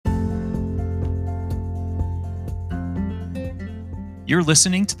You're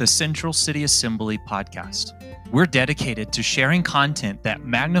listening to the Central City Assembly podcast. We're dedicated to sharing content that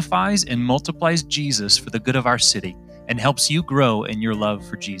magnifies and multiplies Jesus for the good of our city and helps you grow in your love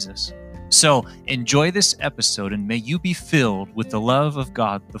for Jesus. So enjoy this episode and may you be filled with the love of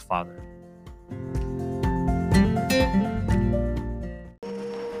God the Father.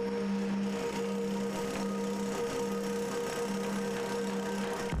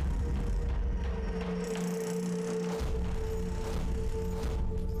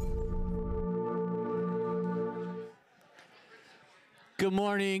 Good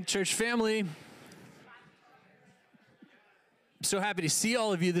morning, church family. I'm so happy to see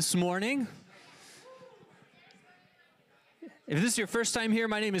all of you this morning. If this is your first time here,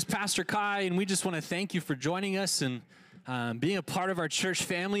 my name is Pastor Kai, and we just want to thank you for joining us and being a part of our church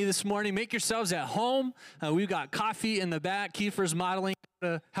family this morning. Make yourselves at home. We've got coffee in the back. Kiefer's modeling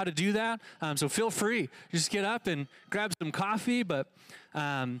how to do that, so feel free. Just get up and grab some coffee, but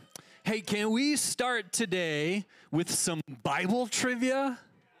hey, can we start today with some Bible trivia?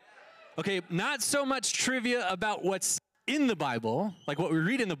 Okay, not so much trivia about what's in the Bible, like what we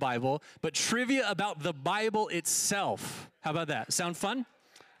read in the Bible, but trivia about the Bible itself. How about that? Sound fun?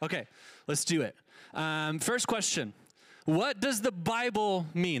 Okay, let's do it. First question. What does the Bible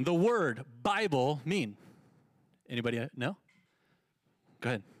mean? The word Bible mean? Anybody know? Go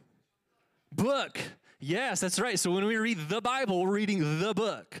ahead. Book. Yes, that's right. So when we read the Bible, we're reading the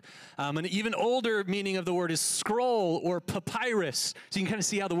book. An even older meaning of the word is scroll or papyrus. So you can kind of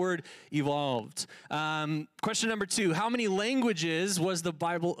see how the word evolved. Question number 2, how many languages was the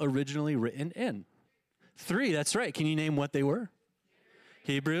Bible originally written in? 3, that's right. Can you name what they were?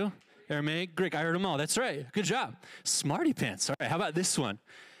 Hebrew, Aramaic, Greek. I heard them all. That's right. Good job. Smarty pants. All right, how about this one?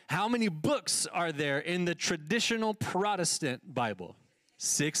 How many books are there in the traditional Protestant Bible?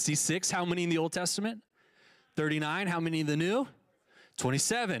 66. How many in the Old Testament? 39. How many in the New?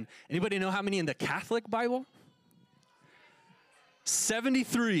 27. Anybody know how many in the Catholic Bible?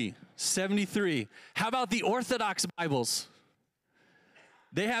 73. 73. How about the Orthodox Bibles?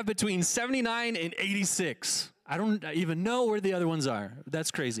 They have between 79 and 86. I don't even know where the other ones are. That's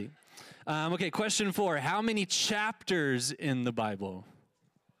crazy. Okay, question 4. How many chapters in the Bible?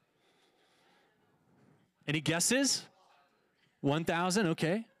 Any guesses? 1,000,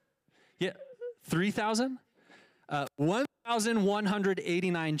 okay. Yeah, 3,000?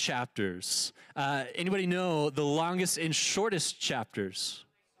 1,189 chapters. Anybody know the longest and shortest chapters?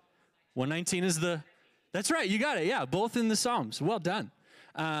 119 is that's right, you got it. Yeah, both in the Psalms. Well done.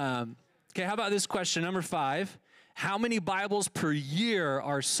 Okay, how about this question, number 5? How many Bibles per year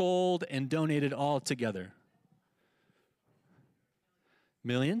are sold and donated all together?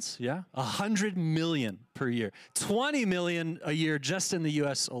 Millions, yeah. 100 million per year. 20 million a year just in the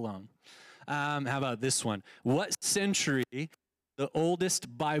U.S. alone. How about this one? What century the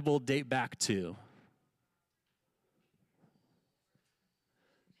oldest Bible date back to?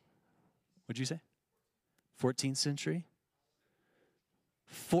 What'd you say? 14th century?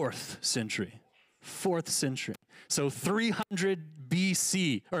 4th century. 4th century. So 300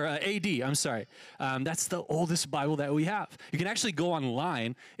 BC, or AD, I'm sorry. That's the oldest Bible that we have. You can actually go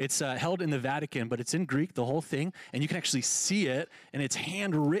online. It's held in the Vatican, but it's in Greek, the whole thing, and you can actually see it, and it's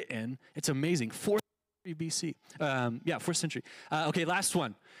handwritten. It's amazing. 4th century BC. 4th century. Okay, last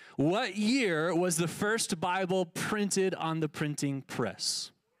one. What year was the first Bible printed on the printing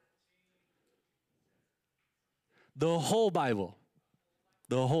press? The whole Bible.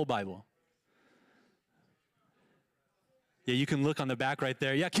 The whole Bible. Yeah, you can look on the back right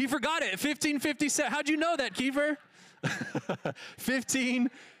there. Yeah, Kiefer got it, 1557. How'd you know that, Kiefer?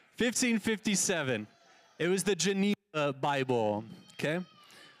 1557. It was the Geneva Bible, okay?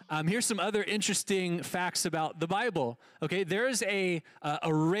 Here's some other interesting facts about the Bible, okay? There's a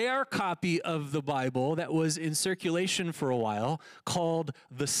rare copy of the Bible that was in circulation for a while called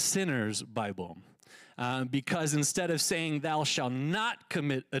the Sinner's Bible. Because instead of saying thou shalt not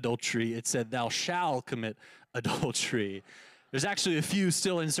commit adultery, it said thou shalt commit adultery. There's actually a few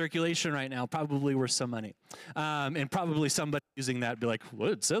still in circulation right now, probably worth some money. And probably somebody using that be like,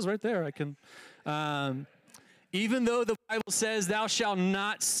 well, it says right there, I can. Even though the Bible says thou shalt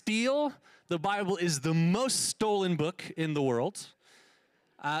not steal, the Bible is the most stolen book in the world.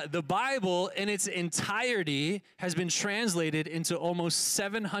 The Bible in its entirety has been translated into almost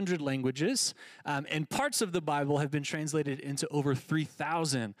 700 languages, and parts of the Bible have been translated into over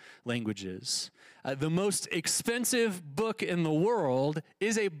 3,000 languages. The most expensive book in the world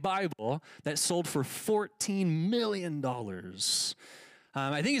is a Bible that sold for $14 million.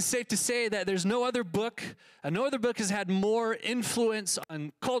 I think it's safe to say that there's no other book has had more influence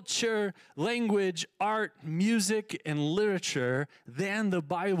on culture, language, art, music, and literature than the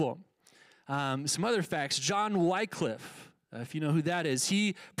Bible. Some other facts: John Wycliffe, if you know who that is,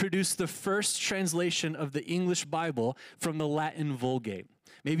 he produced the first translation of the English Bible from the Latin Vulgate.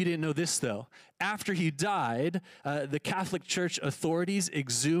 Maybe you didn't know this, though. After he died, the Catholic Church authorities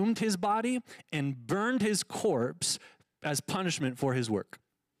exhumed his body and burned his corpse as punishment for his work.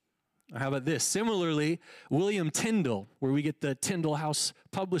 How about this? Similarly, William Tyndale, where we get the Tyndale House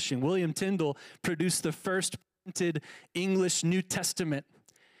Publishing, William Tyndale produced the first printed English New Testament.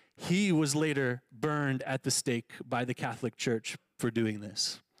 He was later burned at the stake by the Catholic Church for doing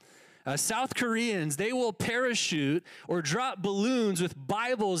this. South Koreans, they will parachute or drop balloons with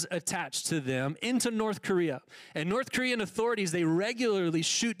Bibles attached to them into North Korea. And North Korean authorities, they regularly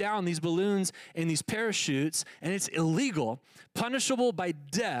shoot down these balloons in these parachutes, and it's illegal, punishable by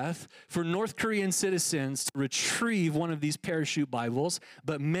death for North Korean citizens to retrieve one of these parachute Bibles,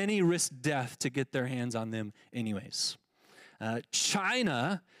 but many risk death to get their hands on them anyways.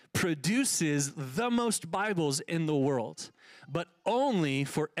 China produces the most Bibles in the world, but only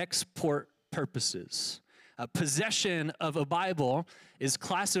for export purposes. Possession of a Bible is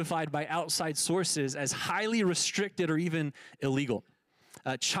classified by outside sources as highly restricted or even illegal.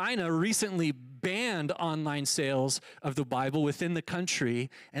 China recently banned online sales of the Bible within the country,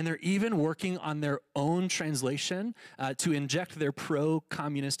 and they're even working on their own translation to inject their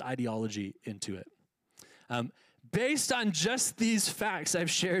pro-communist ideology into it. Based on just these facts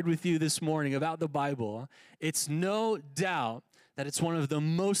I've shared with you this morning about the Bible, it's no doubt that it's one of the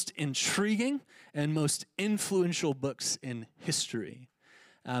most intriguing and most influential books in history.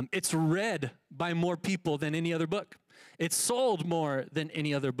 It's read by more people than any other book. It's sold more than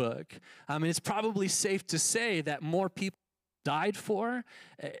any other book. And it's probably safe to say that more people died for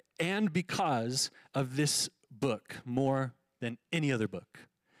and because of this book more than any other book.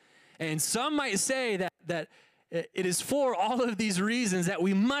 And some might say that it is for all of these reasons that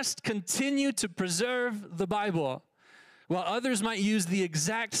we must continue to preserve the Bible, while others might use the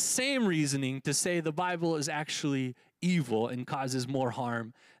exact same reasoning to say the Bible is actually evil and causes more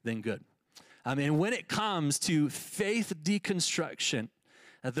harm than good. And when it comes to faith deconstruction,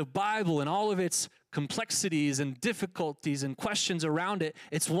 the Bible and all of its complexities and difficulties and questions around it,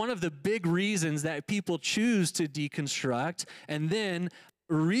 it's one of the big reasons that people choose to deconstruct and then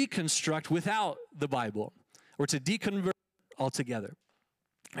reconstruct without the Bible, or to deconvert altogether.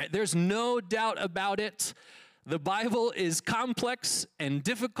 Right? There's no doubt about it. The Bible is complex and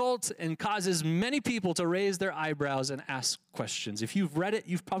difficult and causes many people to raise their eyebrows and ask questions. If you've read it,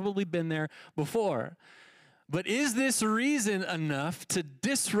 you've probably been there before. But is this reason enough to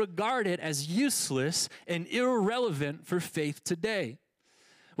disregard it as useless and irrelevant for faith today?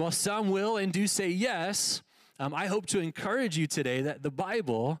 While some will and do say yes, I hope to encourage you today that the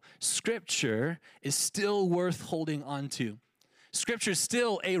Bible, Scripture, is still worth holding on to. Scripture is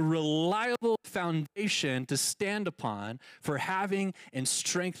still a reliable foundation to stand upon for having and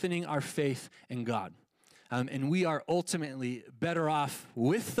strengthening our faith in God. And we are ultimately better off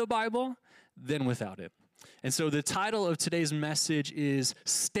with the Bible than without it. And so the title of today's message is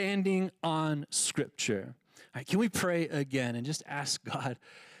Standing on Scripture. All right, can we pray again and just ask God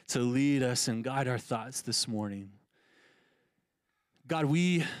to lead us and guide our thoughts this morning? God,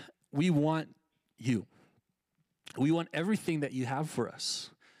 we want you. We want everything that you have for us.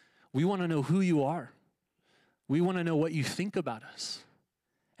 We want to know who you are. We want to know what you think about us.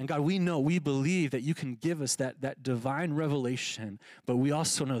 And God, we believe that you can give us that divine revelation, but we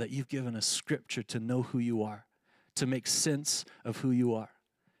also know that you've given us Scripture to know who you are, to make sense of who you are.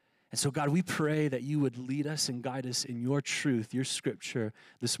 And so, God, we pray that you would lead us and guide us in your truth, your Scripture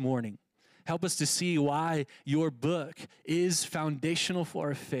this morning. Help us to see why your book is foundational for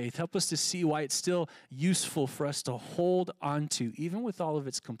our faith. Help us to see why it's still useful for us to hold on to, even with all of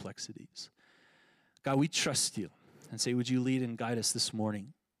its complexities. God, we trust you and say, would you lead and guide us this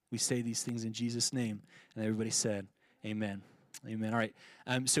morning? We say these things in Jesus' name. And everybody said, amen. Amen. All right.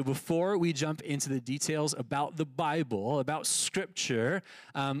 So before we jump into the details about the Bible, about Scripture,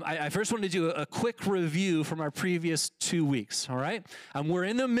 I first want to do a quick review from our previous 2 weeks. All right. We're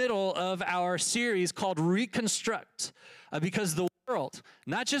in the middle of our series called Reconstruct, because the world,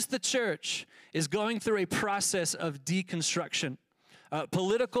 not just the church, is going through a process of deconstruction.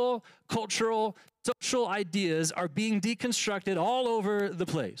 Political, cultural, social ideas are being deconstructed all over the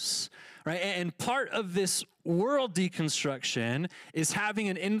place, right? And part of this world deconstruction is having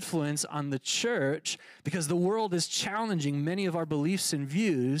an influence on the church because the world is challenging many of our beliefs and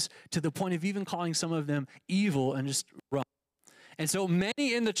views to the point of even calling some of them evil and just wrong. And so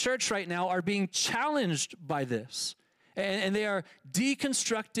many in the church right now are being challenged by this, and they are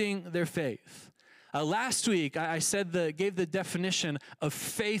deconstructing their faith. Last week, I gave the definition of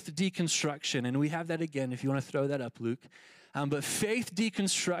faith deconstruction, and we have that again if you want to throw that up, Luke. But faith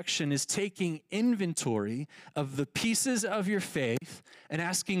deconstruction is taking inventory of the pieces of your faith and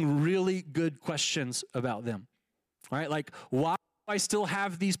asking really good questions about them. All right, like, why do I still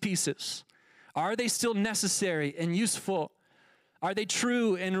have these pieces? Are they still necessary and useful? Are they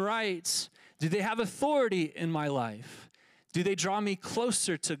true and right? Do they have authority in my life? Do they draw me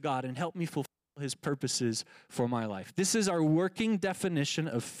closer to God and help me fulfill His purposes for my life? This is our working definition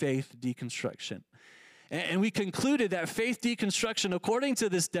of faith deconstruction. And we concluded that faith deconstruction, according to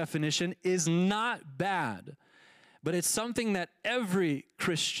this definition, is not bad, but it's something that every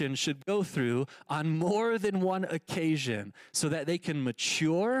Christian should go through on more than one occasion so that they can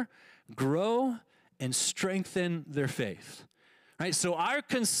mature, grow, and strengthen their faith. Right? So our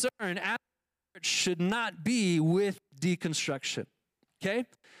concern as a church should not be with deconstruction. Okay?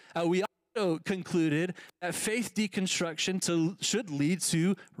 We also concluded that faith deconstruction should lead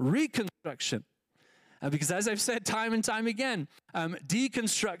to reconstruction. Because as I've said time and time again,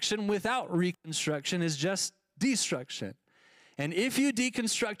 deconstruction without reconstruction is just destruction. And if you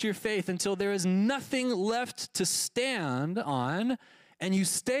deconstruct your faith until there is nothing left to stand on, and you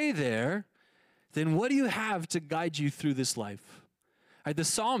stay there, then what do you have to guide you through this life? Right, the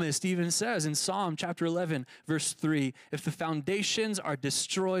psalmist even says in Psalm chapter 11, verse 3, if the foundations are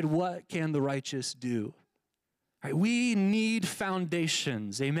destroyed, what can the righteous do? Right, we need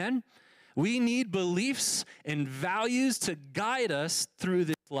foundations, amen? We need beliefs and values to guide us through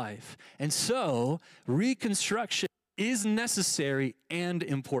this life. And so, reconstruction is necessary and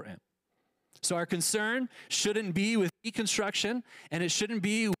important. So our concern shouldn't be with deconstruction, and it shouldn't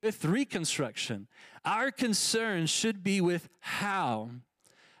be with reconstruction. Our concern should be with how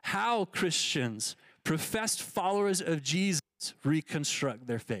Christians, professed followers of Jesus, reconstruct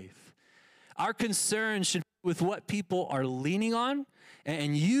their faith. Our concern should be with what people are leaning on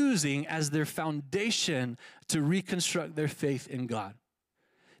and using as their foundation to reconstruct their faith in God.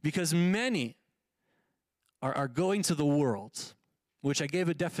 Because many are going to the world, which I gave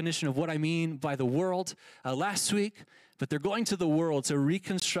a definition of what I mean by the world last week, but they're going to the world to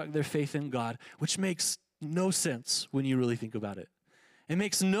reconstruct their faith in God, which makes no sense when you really think about it. It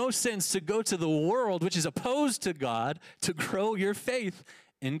makes no sense to go to the world, which is opposed to God, to grow your faith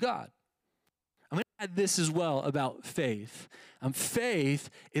in God. I'm going to add this as well about faith. Faith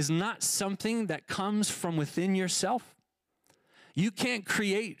is not something that comes from within yourself. You can't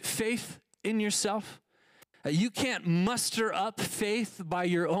create faith in yourself. You can't muster up faith by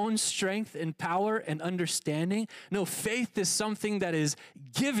your own strength and power and understanding. No, faith is something that is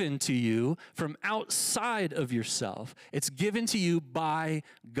given to you from outside of yourself. It's given to you by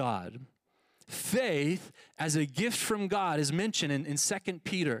God. Faith as a gift from God is mentioned in 2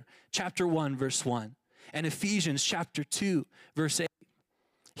 Peter chapter 1, verse 1, and Ephesians chapter 2, verse 8.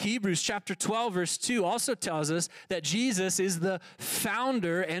 Hebrews chapter 12, verse 2 also tells us that Jesus is the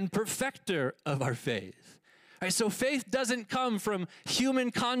founder and perfecter of our faith. Right, so faith doesn't come from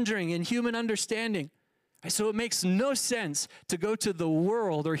human conjuring and human understanding. Right, so it makes no sense to go to the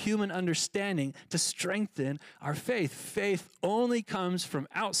world or human understanding to strengthen our faith. Faith only comes from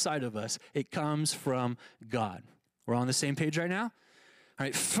outside of us. It comes from God. We're on the same page right now? All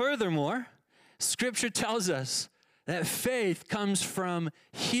right, furthermore, Scripture tells us that faith comes from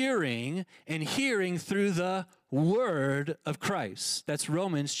hearing, and hearing through the word of Christ. That's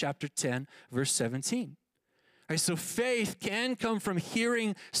Romans chapter 10, verse 17. Right, so faith can come from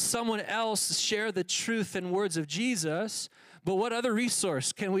hearing someone else share the truth and words of Jesus, but what other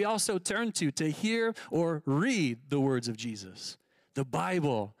resource can we also turn to hear or read the words of Jesus? The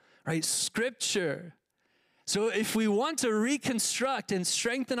Bible, right? Scripture. So if we want to reconstruct and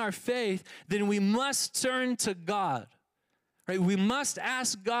strengthen our faith, then we must turn to God. Right? We must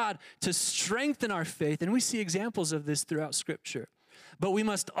ask God to strengthen our faith, and we see examples of this throughout Scripture. But we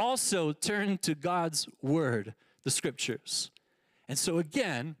must also turn to God's word, the Scriptures. And so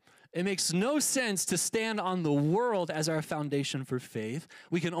again, it makes no sense to stand on the world as our foundation for faith.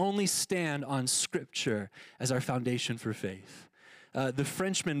 We can only stand on Scripture as our foundation for faith. The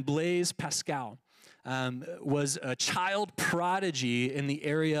Frenchman Blaise Pascal was a child prodigy in the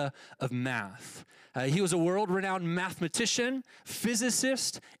area of math. He was a world-renowned mathematician,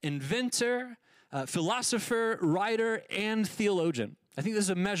 physicist, inventor, philosopher, writer, and theologian. I think there's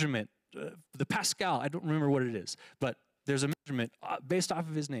a measurement. The Pascal, I don't remember what it is, but there's a measurement based off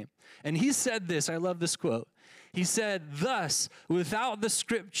of his name. And he said this, I love this quote. He said, "Thus, without the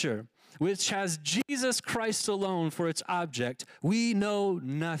Scripture, which has Jesus Christ alone for its object, we know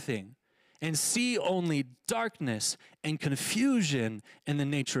nothing and see only darkness and confusion in the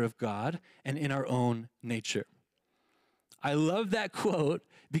nature of God and in our own nature. I love that quote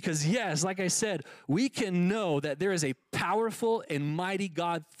because, yes, like I said, we can know that there is a powerful and mighty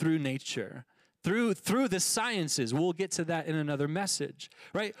God through nature, through the sciences. We'll get to that in another message,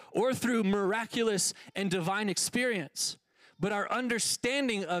 right? Or through miraculous and divine experience. But our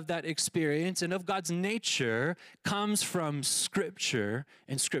understanding of that experience and of God's nature comes from Scripture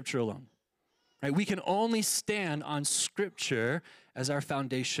and Scripture alone. Right? We can only stand on Scripture as our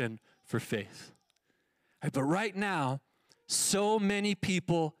foundation for faith. Right? But right now, so many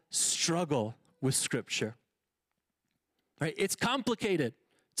people struggle with Scripture. Right? It's complicated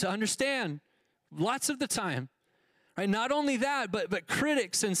to understand lots of the time. Right? Not only that, but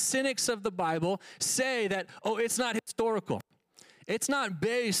critics and cynics of the Bible say that, oh, it's not historical. It's not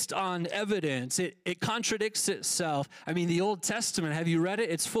based on evidence. It contradicts itself. I mean, the Old Testament, have you read it?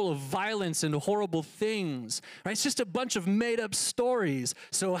 It's full of violence and horrible things. Right? It's just a bunch of made-up stories.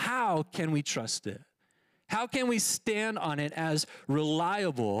 So how can we trust it? How can we stand on it as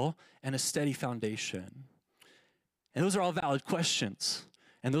reliable and a steady foundation? And those are all valid questions.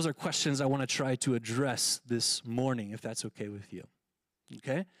 And those are questions I want to try to address this morning, if that's okay with you.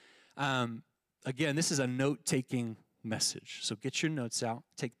 Okay? Again, this is a note-taking message. So get your notes out.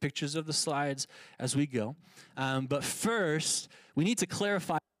 Take pictures of the slides as we go. But first, we need to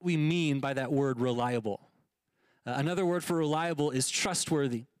clarify what we mean by that word reliable. Another word for reliable is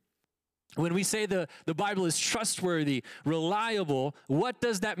trustworthy. When we say the Bible is trustworthy, reliable, what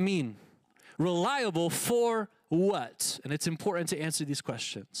does that mean? Reliable for what? And it's important to answer these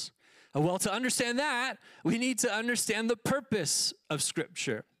questions. Well, to understand that, we need to understand the purpose of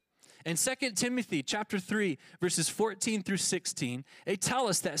Scripture. In 2 Timothy chapter 3, verses 14 through 16, they tell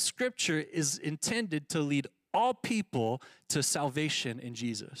us that Scripture is intended to lead all people to salvation in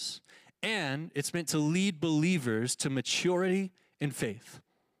Jesus. And it's meant to lead believers to maturity in faith.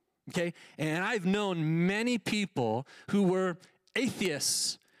 Okay? And I've known many people who were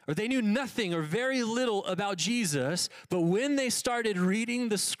atheists, or they knew nothing or very little about Jesus, but when they started reading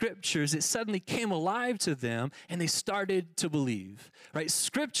the Scriptures, it suddenly came alive to them, and they started to believe, right?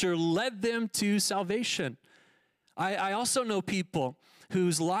 Scripture led them to salvation. I also know people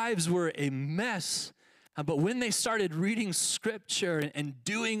whose lives were a mess, but when they started reading Scripture and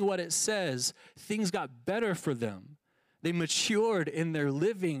doing what it says, things got better for them. They matured in their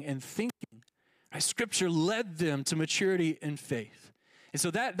living and thinking. Right? Scripture led them to maturity in faith. And so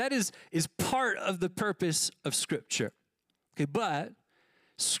that is part of the purpose of Scripture. Okay, but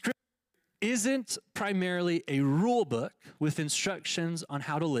Scripture isn't primarily a rule book with instructions on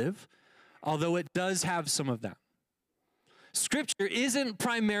how to live, although it does have some of that. Scripture isn't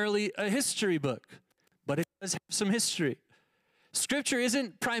primarily a history book, but it does have some history. Scripture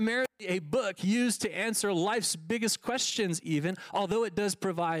isn't primarily a book used to answer life's biggest questions even, although it does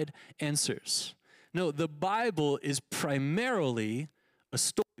provide answers. No, the Bible is primarily a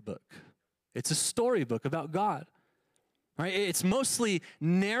storybook. It's a storybook about God. Right? It's mostly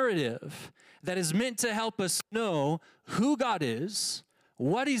narrative that is meant to help us know who God is,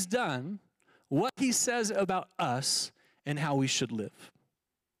 what He's done, what He says about us, and how we should live.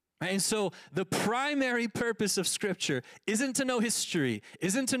 Right? And so the primary purpose of Scripture isn't to know history,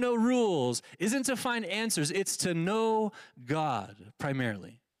 isn't to know rules, isn't to find answers. It's to know God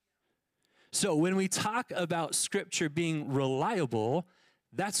primarily. So when we talk about Scripture being reliable,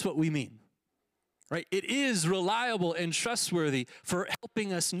 that's what we mean, right? It is reliable and trustworthy for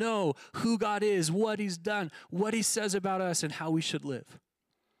helping us know who God is, what He's done, what He says about us, and how we should live.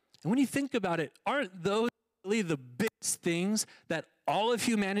 And when you think about it, aren't those really the biggest things that all of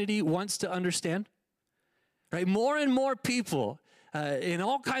humanity wants to understand? Right? More and more people in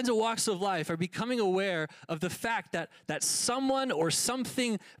all kinds of walks of life are becoming aware of the fact that someone or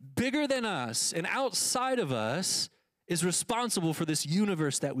something bigger than us and outside of us is responsible for this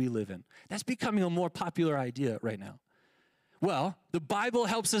universe that we live in. That's becoming a more popular idea right now. Well, the Bible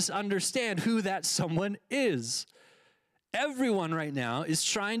helps us understand who that someone is. Everyone right now is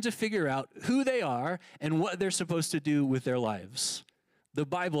trying to figure out who they are and what they're supposed to do with their lives. The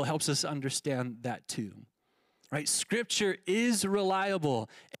Bible helps us understand that too. Right? Scripture is reliable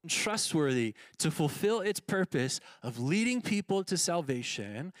and trustworthy to fulfill its purpose of leading people to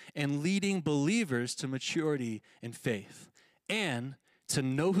salvation and leading believers to maturity in faith, and to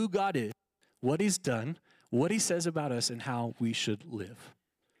know who God is, what He's done, what He says about us, and how we should live.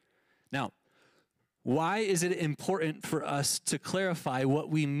 Now, why is it important for us to clarify what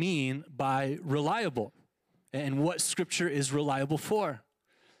we mean by reliable and what Scripture is reliable for?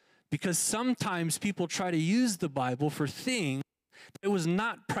 because sometimes people try to use the Bible for things that it was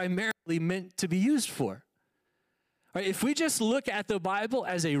not primarily meant to be used for. Right, if we just look at the Bible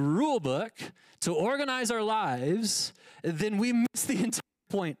as a rule book to organize our lives, then we miss the entire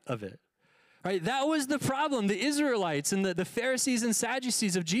point of it. Right, that was the problem the Israelites and the Pharisees and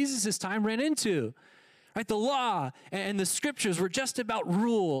Sadducees of Jesus' time ran into. Right, the law and the scriptures were just about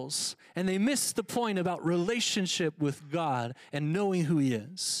rules, and they missed the point about relationship with God and knowing who He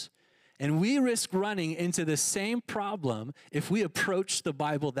is. And we risk running into the same problem if we approach the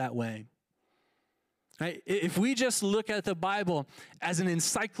Bible that way. Right? If we just look at the Bible as an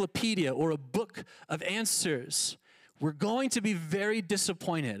encyclopedia or a book of answers, we're going to be very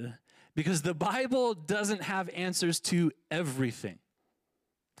disappointed because the Bible doesn't have answers to everything.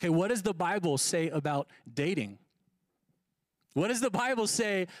 Okay, what does the Bible say about dating? What does the Bible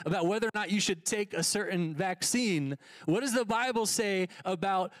say about whether or not you should take a certain vaccine? What does the Bible say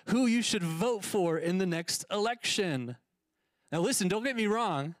about who you should vote for in the next election? Now listen, don't get me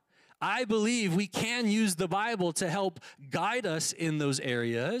wrong. I believe we can use the Bible to help guide us in those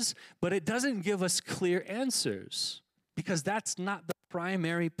areas, but it doesn't give us clear answers because that's not the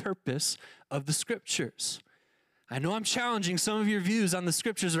primary purpose of the scriptures. I know I'm challenging some of your views on the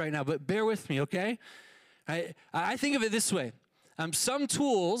scriptures right now, but bear with me, okay? I think of it this way. Some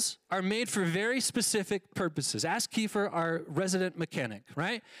tools are made for very specific purposes. Ask Kiefer, our resident mechanic,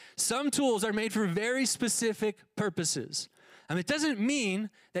 right? Some tools are made for very specific purposes. It doesn't mean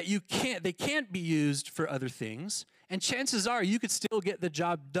that they can't be used for other things, and chances are you could still get the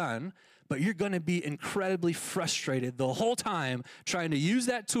job done, but you're going to be incredibly frustrated the whole time trying to use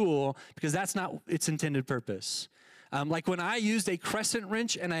that tool because that's not its intended purpose. Like when I used a crescent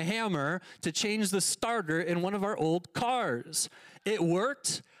wrench and a hammer to change the starter in one of our old cars. It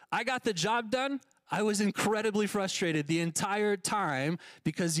worked. I got the job done. I was incredibly frustrated the entire time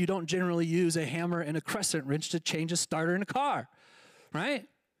because you don't generally use a hammer and a crescent wrench to change a starter in a car, right?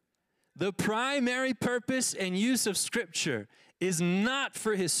 The primary purpose and use of Scripture is not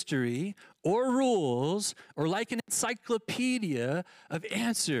for history or rules or like an encyclopedia of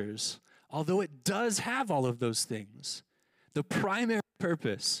answers, although it does have all of those things. The primary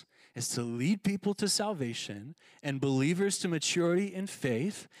purpose is to lead people to salvation and believers to maturity in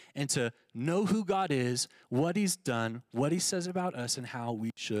faith and to know who God is, what He's done, what He says about us, and how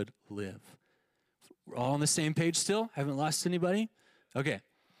we should live. We're all on the same page still? Haven't lost anybody? Okay.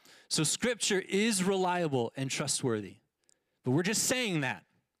 So Scripture is reliable and trustworthy. But we're just saying that,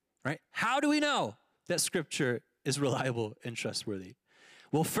 right? How do we know that Scripture is reliable and trustworthy?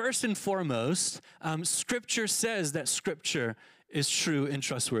 Well, first and foremost, Scripture says that Scripture is true and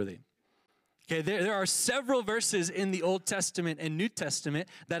trustworthy. Okay, there are several verses in the Old Testament and New Testament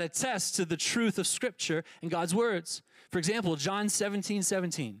that attest to the truth of Scripture and God's words. For example, John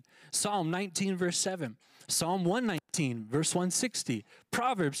 17:17, Psalm 19, verse 7, Psalm 119, verse 160,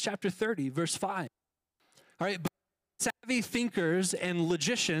 Proverbs chapter 30, verse 5. All right, but savvy thinkers and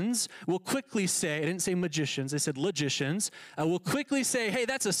logicians will quickly say, I didn't say magicians, I said logicians, will quickly say, hey,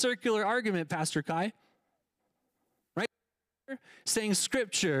 that's a circular argument, Pastor Kai. Right? Saying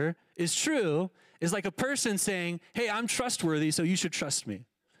Scripture is true is like a person saying, hey, I'm trustworthy, so you should trust me.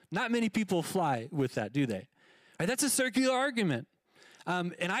 Not many people fly with that, do they? Right? That's a circular argument.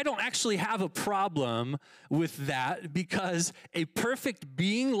 And I don't actually have a problem with that because a perfect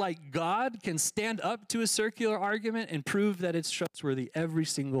being like God can stand up to a circular argument and prove that it's trustworthy every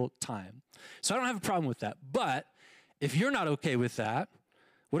single time. So I don't have a problem with that. But if you're not okay with that,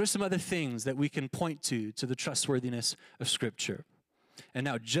 what are some other things that we can point to the trustworthiness of Scripture? And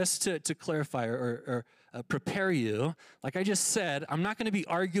now just to clarify or prepare you, like I just said, I'm not going to be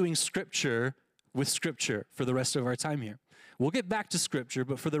arguing Scripture with Scripture for the rest of our time here. We'll get back to Scripture,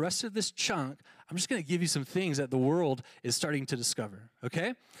 but for the rest of this chunk, I'm just going to give you some things that the world is starting to discover,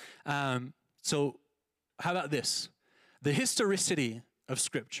 okay? So how about this? The historicity of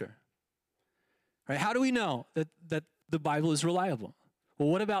Scripture. Right? How do we know that the Bible is reliable? Well,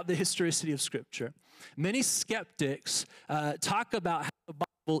 what about the historicity of Scripture? Many skeptics talk about how the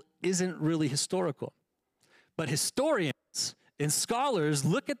Bible isn't really historical, but historians and scholars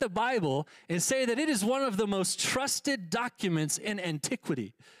look at the Bible and say that it is one of the most trusted documents in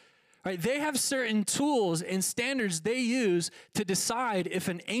antiquity. Right? They have certain tools and standards they use to decide if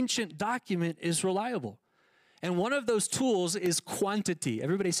an ancient document is reliable. And one of those tools is quantity.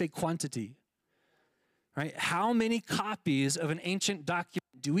 Everybody say quantity. Right? How many copies of an ancient document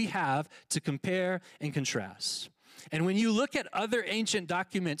do we have to compare and contrast? And when you look at other ancient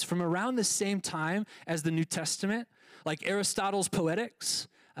documents from around the same time as the New Testament, like Aristotle's Poetics,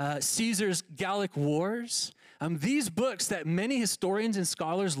 Caesar's Gallic Wars, These books that many historians and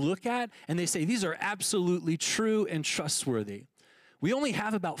scholars look at and they say these are absolutely true and trustworthy. We only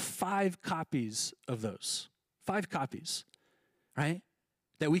have about 5 copies of those. 5 copies, right?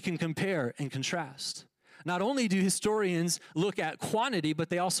 That we can compare and contrast. Not only do historians look at quantity, but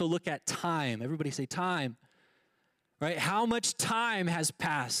they also look at time. Everybody say time. Right? How much time has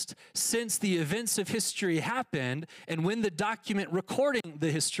passed since the events of history happened and when the document recording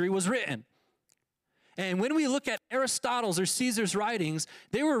the history was written? And when we look at Aristotle's or Caesar's writings,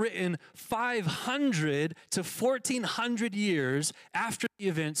 they were written 500 to 1400 years after the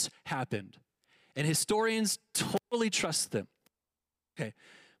events happened. And historians totally trust them. Okay,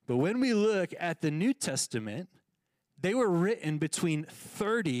 but when we look at the New Testament, they were written between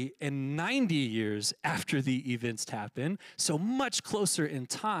 30 and 90 years after the events happened, so much closer in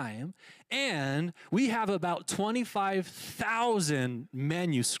time. And we have about 25,000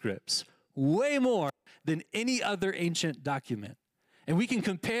 manuscripts, way more than any other ancient document. And we can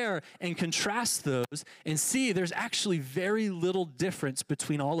compare and contrast those and see there's actually very little difference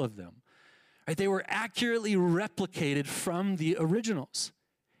between all of them. Right? They were accurately replicated from the originals.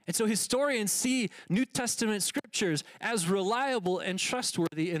 And so historians see New Testament scriptures as reliable and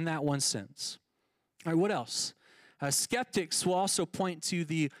trustworthy in that one sense. All right, what else? Skeptics will also point to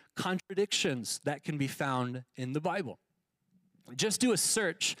the contradictions that can be found in the Bible. Just do a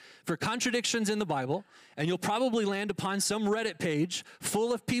search for contradictions in the Bible, and you'll probably land upon some Reddit page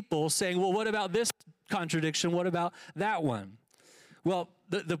full of people saying, well, what about this contradiction? What about that one? Well,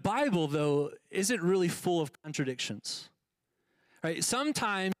 the Bible, though, isn't really full of contradictions. Right?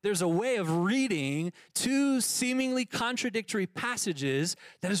 Sometimes there's a way of reading 2 seemingly contradictory passages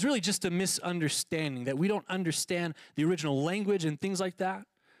that is really just a misunderstanding, that we don't understand the original language and things like that.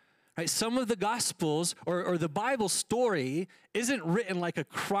 Right? Some of the Gospels or the Bible story isn't written like a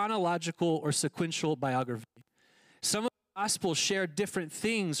chronological or sequential biography. Some of the Gospels share different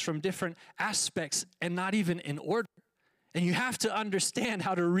things from different aspects and not even in order. And you have to understand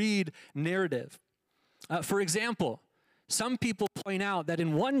how to read narrative. For example, some people point out that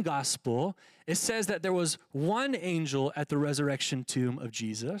in one gospel, it says that there was one angel at the resurrection tomb of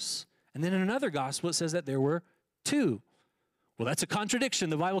Jesus. And then in another gospel, it says that there were 2. Well, that's a contradiction.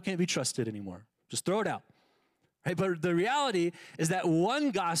 The Bible can't be trusted anymore. Just throw it out. Right? But the reality is that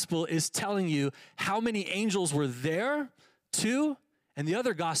one gospel is telling you how many angels were there, 2, and the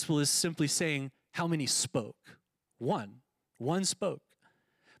other gospel is simply saying how many spoke. One spoke.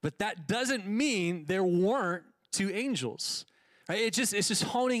 But that doesn't mean there weren't 2 angels. Right? It's just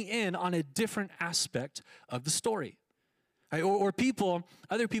honing in on a different aspect of the story. Right? Or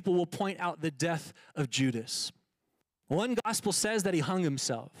other people will point out the death of Judas. One gospel says that he hung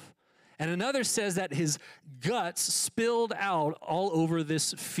himself, and another says that his guts spilled out all over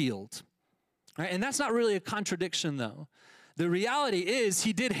this field. Right? And that's not really a contradiction, though. The reality is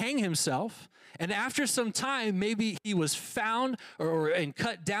he did hang himself, and after some time, maybe he was found and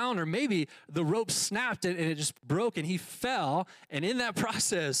cut down, or maybe the rope snapped and it just broke and he fell, and in that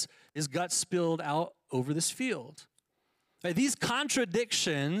process, his guts spilled out over this field. Right? These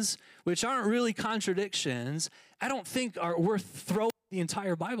contradictions, which aren't really contradictions, I don't think are worth throwing the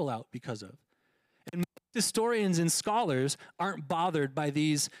entire Bible out because of. And historians and scholars aren't bothered by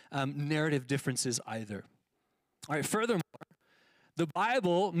these narrative differences either. All right, furthermore, the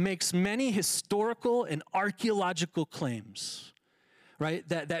Bible makes many historical and archaeological claims, right,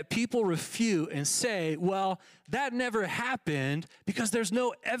 that people refute and say, well, that never happened because there's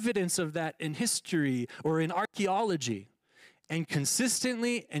no evidence of that in history or in archaeology. And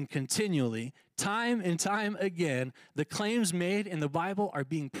consistently and continually, time and time again, the claims made in the Bible are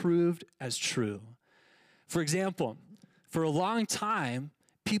being proved as true. For example, for a long time,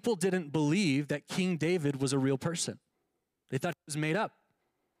 people didn't believe that King David was a real person. They thought it was made up.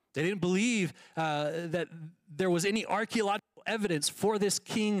 They didn't believe that there was any archaeological evidence for this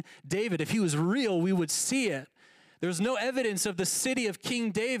King David. If he was real, we would see it. There's no evidence of the city of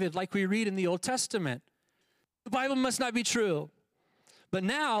King David like we read in the Old Testament. The Bible must not be true. But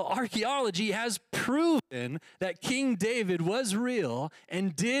now archaeology has proven that King David was real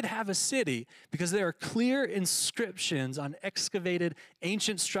and did have a city because there are clear inscriptions on excavated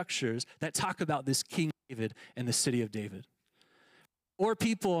ancient structures that talk about this King David and the city of David. Or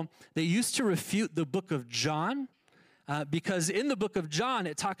people, they used to refute the book of John because in the book of John,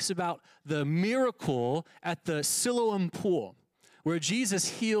 it talks about the miracle at the Siloam pool where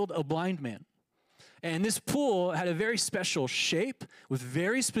Jesus healed a blind man. And this pool had a very special shape with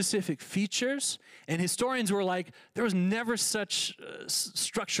very specific features. And historians were like, there was never such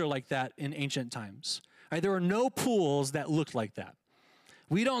structure like that in ancient times. Right? There were no pools that looked like that.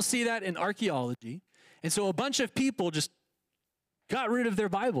 We don't see that in archaeology. And so a bunch of people just got rid of their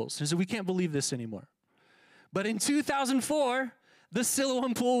Bibles and said, we can't believe this anymore. But in 2004, the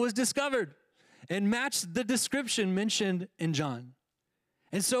Siloam pool was discovered and matched the description mentioned in John.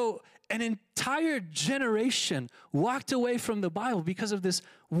 And so an entire generation walked away from the Bible because of this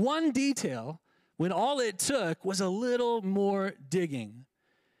one detail, when all it took was a little more digging.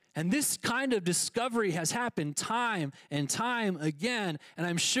 And this kind of discovery has happened time and time again, and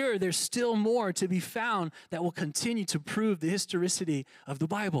I'm sure there's still more to be found that will continue to prove the historicity of the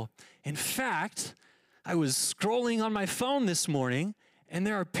Bible. In fact, I was scrolling on my phone this morning, and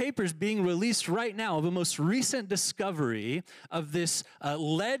there are papers being released right now of a most recent discovery of this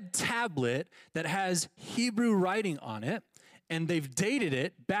lead tablet that has Hebrew writing on it, and they've dated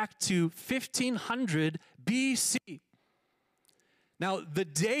it back to 1500 BC. Now, the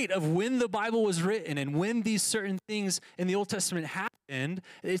date of when the Bible was written and when these certain things in the Old Testament happened,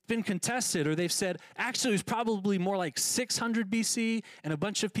 it's been contested, or they've said, actually, it was probably more like 600 BC, and a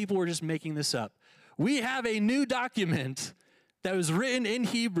bunch of people were just making this up. We have a new document that was written in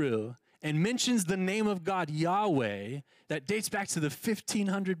Hebrew and mentions the name of God, Yahweh, that dates back to the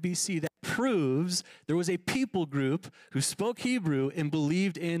 1500 BC, that proves there was a people group who spoke Hebrew and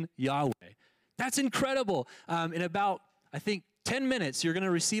believed in Yahweh. That's incredible. In about, I think, 10 minutes, you're going to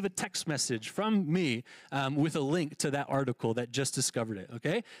receive a text message from me with a link to that article that just discovered it,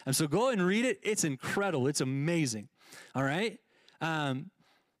 okay? And so go and read it. It's incredible. It's amazing, all right?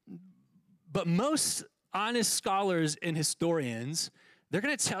 But most honest scholars and historians, they're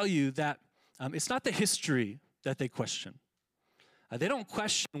going to tell you that it's not the history that they question. They don't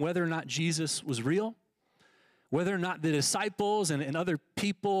question whether or not Jesus was real, whether or not the disciples and other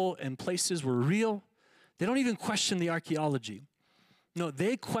people and places were real. They don't even question the archaeology. No,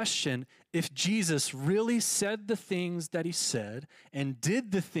 they question if Jesus really said the things that he said and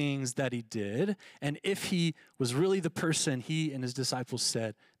did the things that he did, and if he was really the person he and his disciples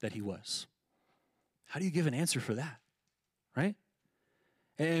said that he was. How do you give an answer for that, right?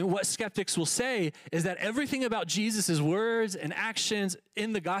 And what skeptics will say is that everything about Jesus' words and actions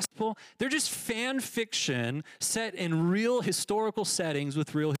in the gospel, they're just fan fiction set in real historical settings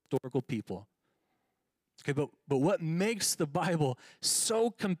with real historical people. Okay, but what makes the Bible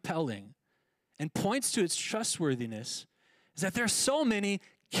so compelling and points to its trustworthiness is that there are so many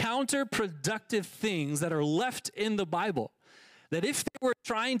counterproductive things that are left in the Bible that if they were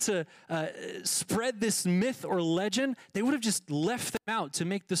trying to spread this myth or legend, they would have just left them out to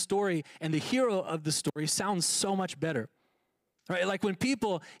make the story and the hero of the story sound so much better. Right? Like when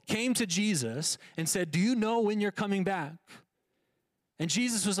people came to Jesus and said, "Do you know when you're coming back?" And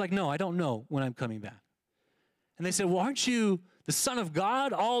Jesus was like, "No, I don't know when I'm coming back." And they said, "Well, aren't you the Son of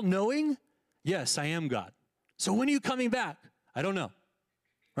God, all-knowing?" "Yes, I am God." "So when are you coming back?" "I don't know."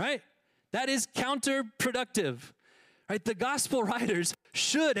 Right? That is counterproductive. Right? The gospel writers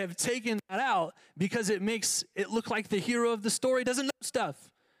should have taken that out because it makes it look like the hero of the story doesn't know stuff.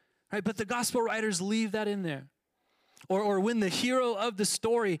 Right? But the gospel writers leave that in there. Or when the hero of the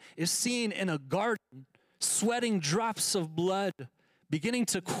story is seen in a garden, sweating drops of blood, beginning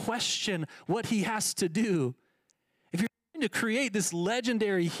to question what he has to do. If you're trying to create this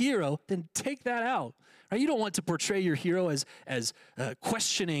legendary hero, then take that out. Right? You don't want to portray your hero as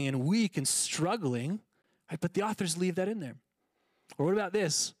questioning and weak and struggling. Right? But the authors leave that in there. Or what about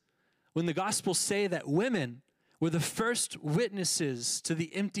this? When the Gospels say that women were the first witnesses to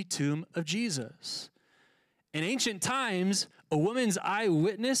the empty tomb of Jesus. In ancient times, a woman's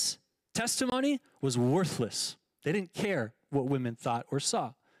eyewitness testimony was worthless. They didn't care what women thought or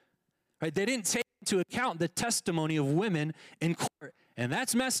saw. Right? They didn't take into account the testimony of women in court. And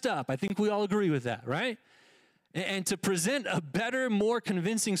that's messed up. I think we all agree with that, right? And to present a better, more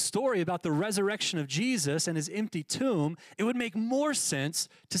convincing story about the resurrection of Jesus and his empty tomb, it would make more sense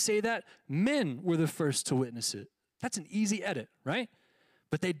to say that men were the first to witness it. That's an easy edit, right?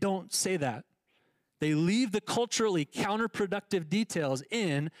 But they don't say that. They leave the culturally counterproductive details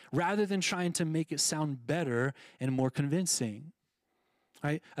in rather than trying to make it sound better and more convincing.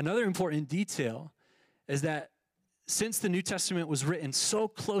 Right? Another important detail is that since the New Testament was written so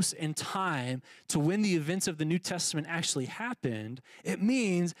close in time to when the events of the New Testament actually happened, it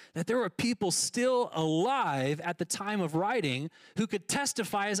means that there were people still alive at the time of writing who could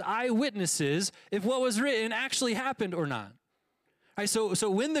testify as eyewitnesses if what was written actually happened or not. Right, so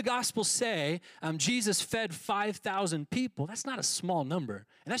when the Gospels say Jesus fed 5,000 people, that's not a small number.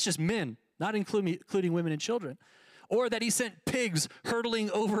 And that's just men, not including women and children. Or that he sent pigs hurtling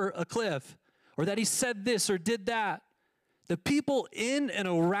over a cliff. Or that he said this or did that. The people in and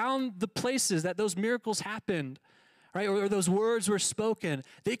around the places that those miracles happened right? Or those words were spoken.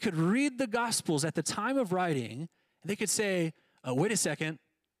 They could read the Gospels at the time of writing, and they could say, oh, wait a second,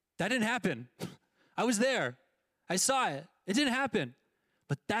 that didn't happen. I was there. I saw it. It didn't happen.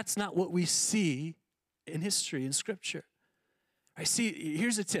 But that's not what we see in history, in Scripture. I see,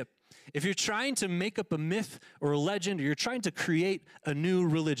 here's a tip. If you're trying to make up a myth or a legend, or you're trying to create a new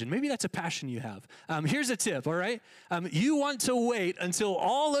religion, maybe that's a passion you have. Here's a tip, all right? You want to wait until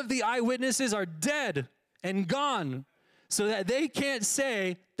all of the eyewitnesses are dead and gone so that they can't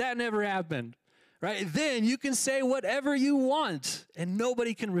say that never happened, right? Then you can say whatever you want and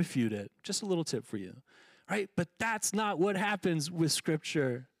nobody can refute it. Just a little tip for you, right? But that's not what happens with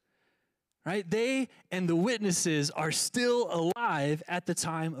Scripture. Right? They and the witnesses are still alive at the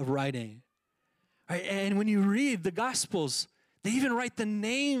time of writing. Right? And when you read the Gospels, they even write the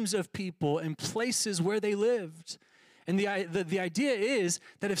names of people and places where they lived. And the idea is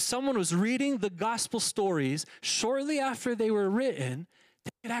that if someone was reading the Gospel stories shortly after they were written,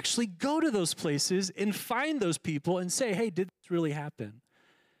 they could actually go to those places and find those people and say, hey, did this really happen?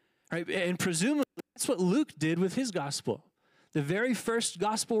 Right? And presumably that's what Luke did with his Gospel. The very first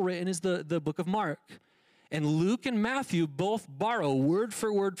gospel written is the book of Mark. And Luke and Matthew both borrow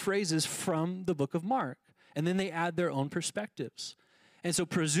word-for-word phrases from the book of Mark. And then they add their own perspectives. And so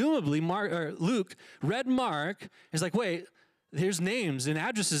presumably Luke read Mark, is like, wait, here's names and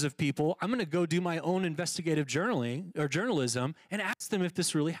addresses of people. I'm going to go do my own investigative journalism and ask them if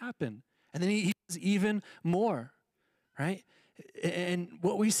this really happened. And then he does even more, right? And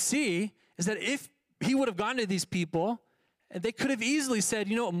what we see is that if he would have gone to these people, and they could have easily said,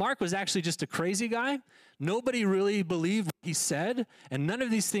 you know what, Mark was actually just a crazy guy. Nobody really believed what he said, and none of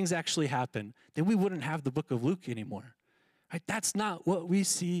these things actually happened. Then we wouldn't have the book of Luke anymore. Right? That's not what we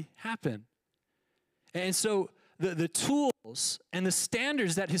see happen. And so the tools and the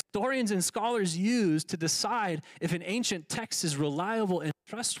standards that historians and scholars use to decide if an ancient text is reliable and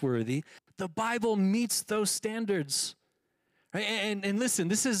trustworthy, the Bible meets those standards. Right? And listen,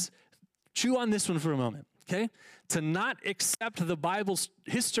 chew on this one for a moment, okay? To not accept the Bible's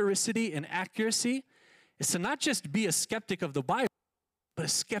historicity and accuracy is to not just be a skeptic of the Bible, but a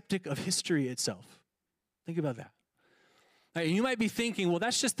skeptic of history itself. Think about that. Right, you might be thinking, well,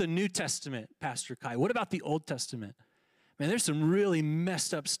 that's just the New Testament, Pastor Kai. What about the Old Testament? Man, there's some really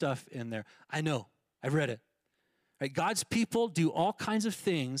messed up stuff in there. I know. I've read it. Right, God's people do all kinds of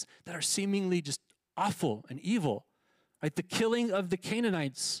things that are seemingly just awful and evil. Right, the killing of the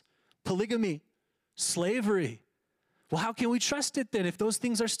Canaanites, polygamy, slavery. Well, how can we trust it then if those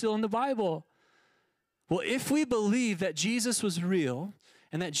things are still in the Bible? Well, if we believe that Jesus was real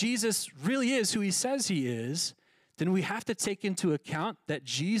and that Jesus really is who he says he is, then we have to take into account that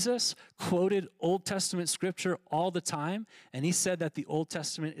Jesus quoted Old Testament scripture all the time, and he said that the Old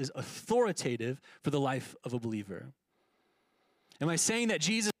Testament is authoritative for the life of a believer. Am I saying that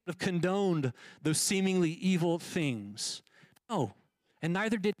Jesus would have condoned those seemingly evil things? No, and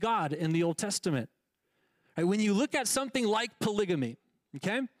neither did God in the Old Testament. Right, when you look at something like polygamy,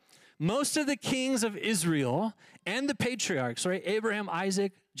 okay, most of the kings of Israel and the patriarchs, right, Abraham,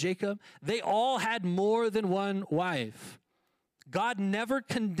 Isaac, Jacob, they all had more than one wife. God never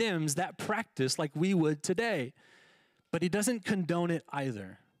condemns that practice like we would today, but he doesn't condone it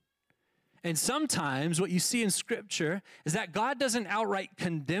either. And sometimes what you see in Scripture is that God doesn't outright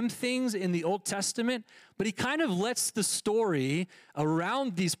condemn things in the Old Testament, but he kind of lets the story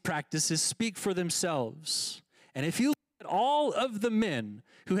around these practices speak for themselves. And if you look at all of the men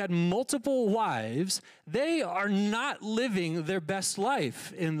who had multiple wives, they are not living their best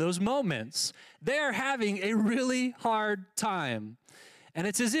life in those moments. They are having a really hard time. And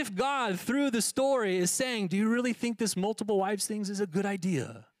it's as if God, through the story, is saying, do you really think this multiple wives thing is a good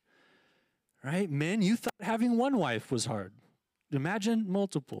idea? Right? Men, you thought having one wife was hard. Imagine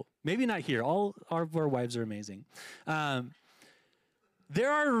multiple. Maybe not here. All of our wives are amazing.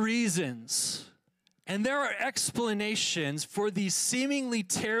 There are reasons and there are explanations for these seemingly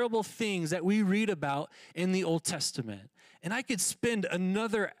terrible things that we read about in the Old Testament. And I could spend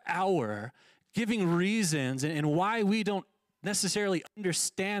another hour giving reasons and why we don't necessarily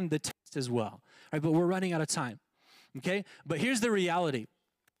understand the text as well. Right? But we're running out of time. Okay? But here's the reality.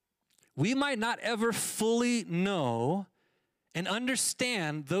 We might not ever fully know and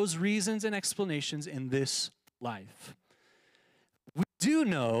understand those reasons and explanations in this life. We do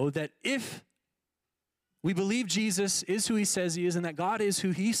know that if we believe Jesus is who he says he is and that God is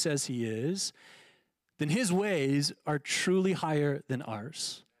who he says he is, then his ways are truly higher than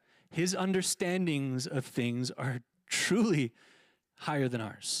ours. His understandings of things are truly higher than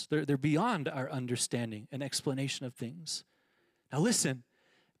ours. They're beyond our understanding and explanation of things. Now listen,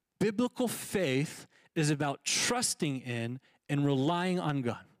 biblical faith is about trusting in and relying on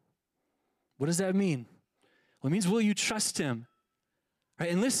God. What does that mean? Well, it means, will you trust him?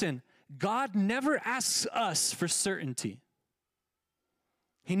 Right? And listen, God never asks us for certainty.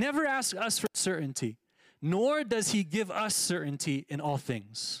 He never asks us for certainty, nor does he give us certainty in all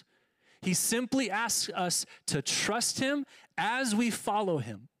things. He simply asks us to trust him as we follow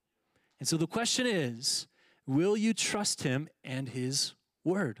him. And so the question is, will you trust him and his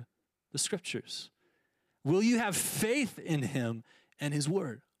word, the scriptures? Will you have faith in him and his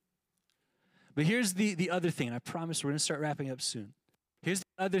word? But here's the other thing, and I promise we're going to start wrapping up soon. Here's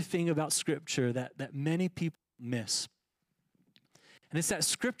the other thing about scripture that many people miss. And it's that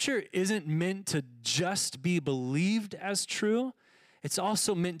scripture isn't meant to just be believed as true. It's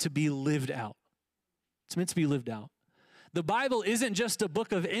also meant to be lived out. It's meant to be lived out. The Bible isn't just a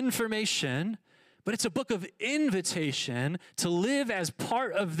book of information, but it's a book of invitation to live as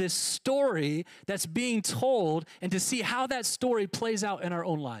part of this story that's being told and to see how that story plays out in our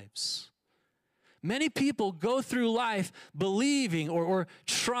own lives. Many people go through life believing or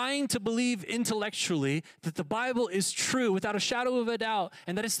trying to believe intellectually that the Bible is true without a shadow of a doubt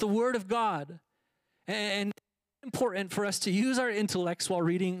and that it's the Word of God. And it's important for us to use our intellects while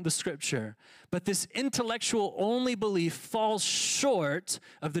reading the Scripture. But this intellectual only belief falls short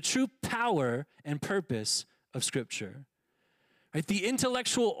of the true power and purpose of Scripture. Right? The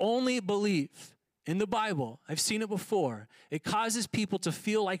intellectual only belief in the Bible, I've seen it before, it causes people to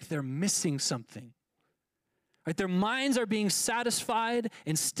feel like they're missing something. Right? Their minds are being satisfied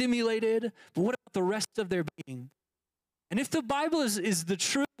and stimulated, but what about the rest of their being? And if the Bible is the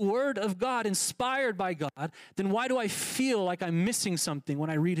true word of God, inspired by God, then why do I feel like I'm missing something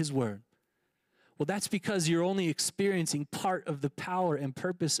when I read his word? Well, that's because you're only experiencing part of the power and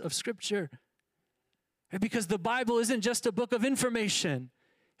purpose of Scripture. Right? Because the Bible isn't just a book of information.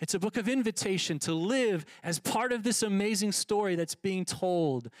 It's a book of invitation to live as part of this amazing story that's being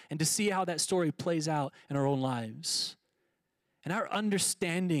told and to see how that story plays out in our own lives. And our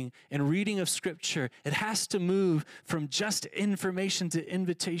understanding and reading of Scripture, it has to move from just information to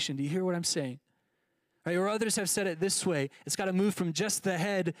invitation. Do you hear what I'm saying? Right? Or others have said it this way, it's got to move from just the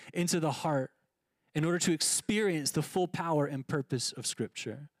head into the heart in order to experience the full power and purpose of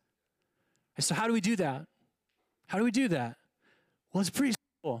Scripture. And so how do we do that? How do we do that? Well, it's pretty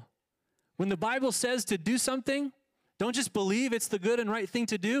simple. When the Bible says to do something, don't just believe it's the good and right thing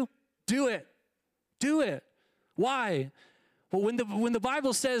to do. Do it. Do it. Why? Well, when the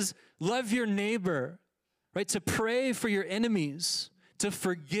Bible says love your neighbor, right, to pray for your enemies, to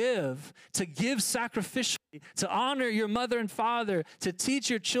forgive, to give sacrificially, to honor your mother and father, to teach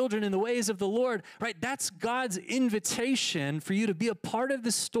your children in the ways of the Lord, right? That's God's invitation for you to be a part of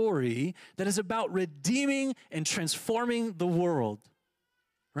the story that is about redeeming and transforming the world,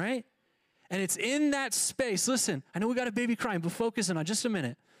 right? And it's in that space, listen, I know we got a baby crying, but focus in on just a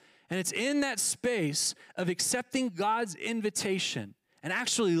minute. And it's in that space of accepting God's invitation and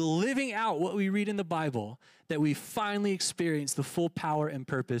actually living out what we read in the Bible that we finally experience the full power and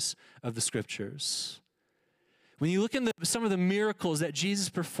purpose of the Scriptures. When you look in some of the miracles that Jesus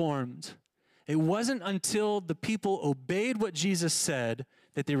performed, it wasn't until the people obeyed what Jesus said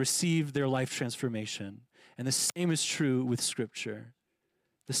that they received their life transformation. And the same is true with Scripture.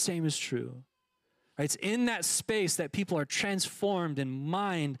 The same is true. It's in that space that people are transformed in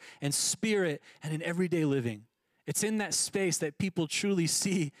mind and spirit and in everyday living. It's in that space that people truly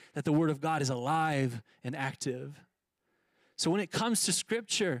see that the Word of God is alive and active. So when it comes to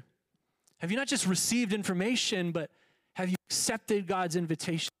Scripture, have you not just received information, but have you accepted God's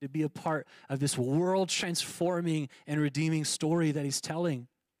invitation to be a part of this world-transforming and redeeming story that he's telling?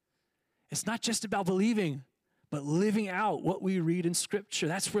 It's not just about believing, but living out what we read in Scripture.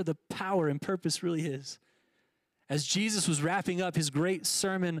 That's where the power and purpose really is. As Jesus was wrapping up his great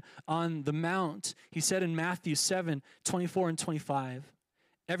Sermon on the Mount, he said in Matthew 7, 24 and 25,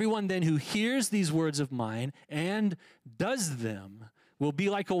 "Everyone then who hears these words of mine and does them will be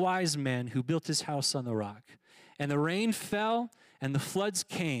like a wise man who built his house on the rock. And the rain fell, and the floods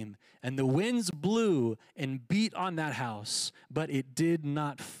came, and the winds blew and beat on that house, but it did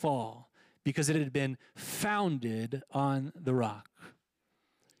not fall, because it had been founded on the rock."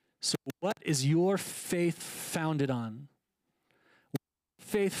 So what is your faith founded on? What is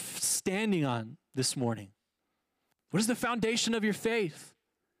faith standing on this morning? What is the foundation of your faith?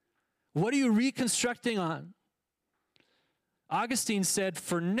 What are you reconstructing on? Augustine said,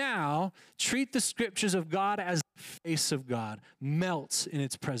 "For now, treat the Scriptures of God as the face of God, melts in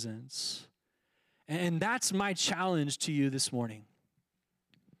its presence." And that's my challenge to you this morning.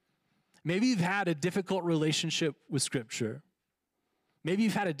 Maybe you've had a difficult relationship with Scripture. Maybe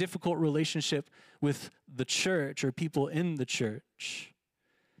you've had a difficult relationship with the church or people in the church.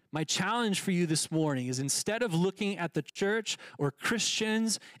 My challenge for you this morning is, instead of looking at the church or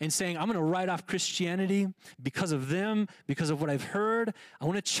Christians and saying, I'm going to write off Christianity because of them, because of what I've heard, I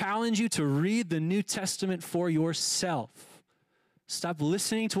want to challenge you to read the New Testament for yourself. Stop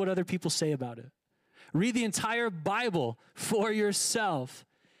listening to what other people say about it. Read the entire Bible for yourself.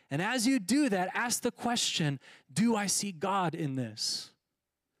 And as you do that, ask the question, do I see God in this?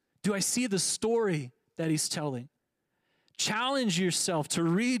 Do I see the story that he's telling? Challenge yourself to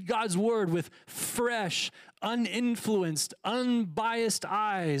read God's word with fresh, uninfluenced, unbiased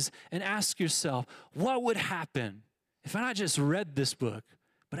eyes and ask yourself, what would happen if I not just read this book,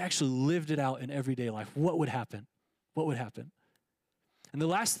 but actually lived it out in everyday life? What would happen? What would happen? And the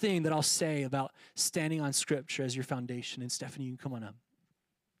last thing that I'll say about standing on Scripture as your foundation, and Stephanie, you can come on up.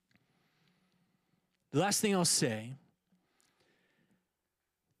 The last thing I'll say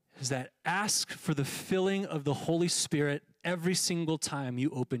is that ask for the filling of the Holy Spirit every single time you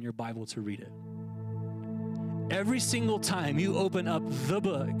open your Bible to read it. Every single time you open up the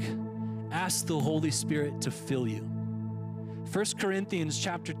book, ask the Holy Spirit to fill you. 1 Corinthians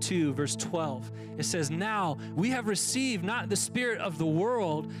chapter 2, verse 12, it says, now we have received not the spirit of the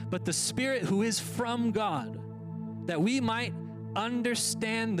world, but the Spirit who is from God, that we might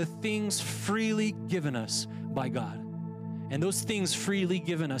understand the things freely given us by God. And those things freely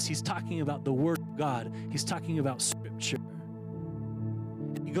given us, he's talking about the Word of God. He's talking about Scripture.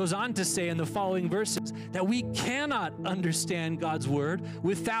 He goes on to say in the following verses that we cannot understand God's Word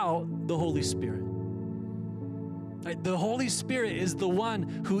without the Holy Spirit. The Holy Spirit is the one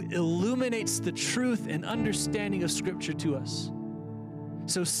who illuminates the truth and understanding of Scripture to us.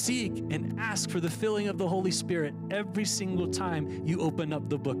 So seek and ask for the filling of the Holy Spirit every single time you open up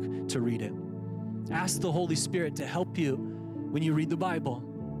the book to read it. Ask the Holy Spirit to help you when you read the Bible.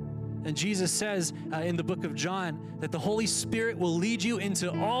 And Jesus says in the book of John that the Holy Spirit will lead you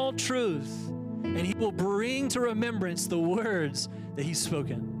into all truth, and he will bring to remembrance the words that he's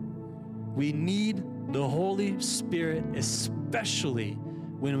spoken. We need the Holy Spirit, especially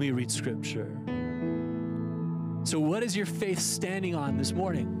when we read Scripture. So what is your faith standing on this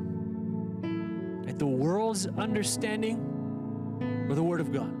morning? Right, the world's understanding or the Word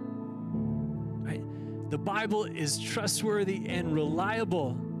of God? Right? The Bible is trustworthy and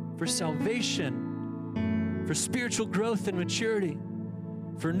reliable for salvation, for spiritual growth and maturity,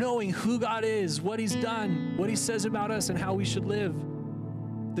 for knowing who God is, what he's done, what he says about us, and how we should live.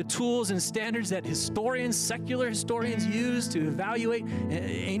 The tools and standards that historians, secular historians, use to evaluate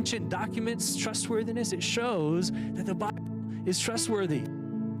ancient documents' trustworthiness, it shows that the Bible is trustworthy.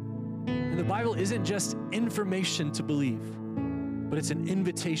 And the Bible isn't just information to believe, but it's an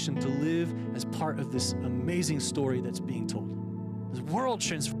invitation to live as part of this amazing story that's being told. This world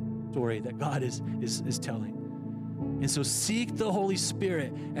transforming story that God is telling. And so seek the Holy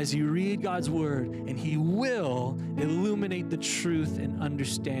Spirit as you read God's word, and he will illuminate the truth and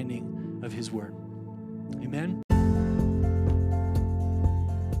understanding of his word. Amen.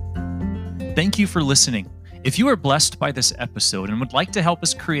 Thank you for listening. If you are blessed by this episode and would like to help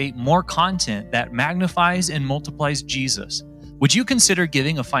us create more content that magnifies and multiplies Jesus, would you consider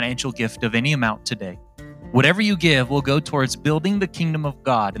giving a financial gift of any amount today? Whatever you give will go towards building the kingdom of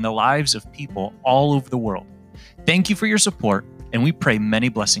God in the lives of people all over the world. Thank you for your support, and we pray many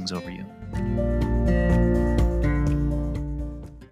blessings over you.